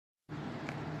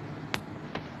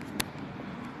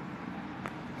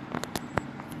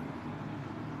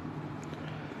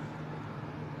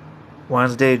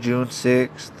Wednesday, June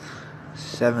 6th,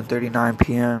 7:39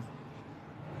 p.m.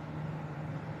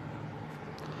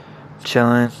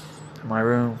 Chilling in my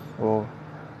room, well,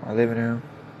 my living room.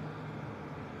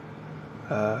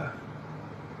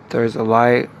 There's a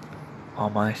light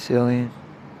on my ceiling.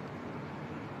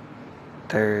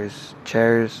 There's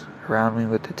chairs around me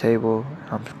with the table.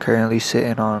 I'm currently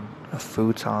sitting on a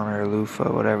futon or a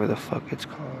loofah, whatever the fuck it's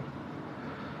called.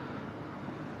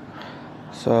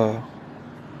 So,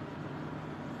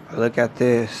 I look at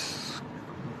this,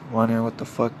 wondering what the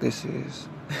fuck this is.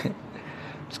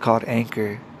 It's called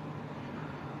Anchor.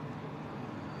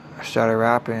 I started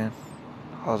rapping.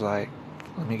 I was like,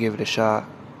 let me give it a shot.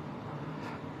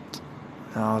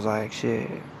 And I was like, shit,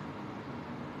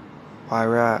 why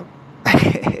rap?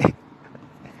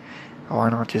 Why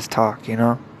not just talk, you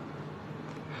know?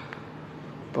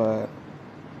 But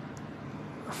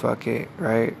fuck it,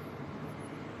 right?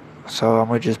 So I'm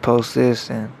gonna just post this,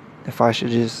 and if I should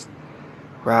just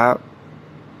rap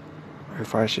or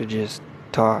if I should just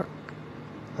talk,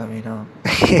 let me know.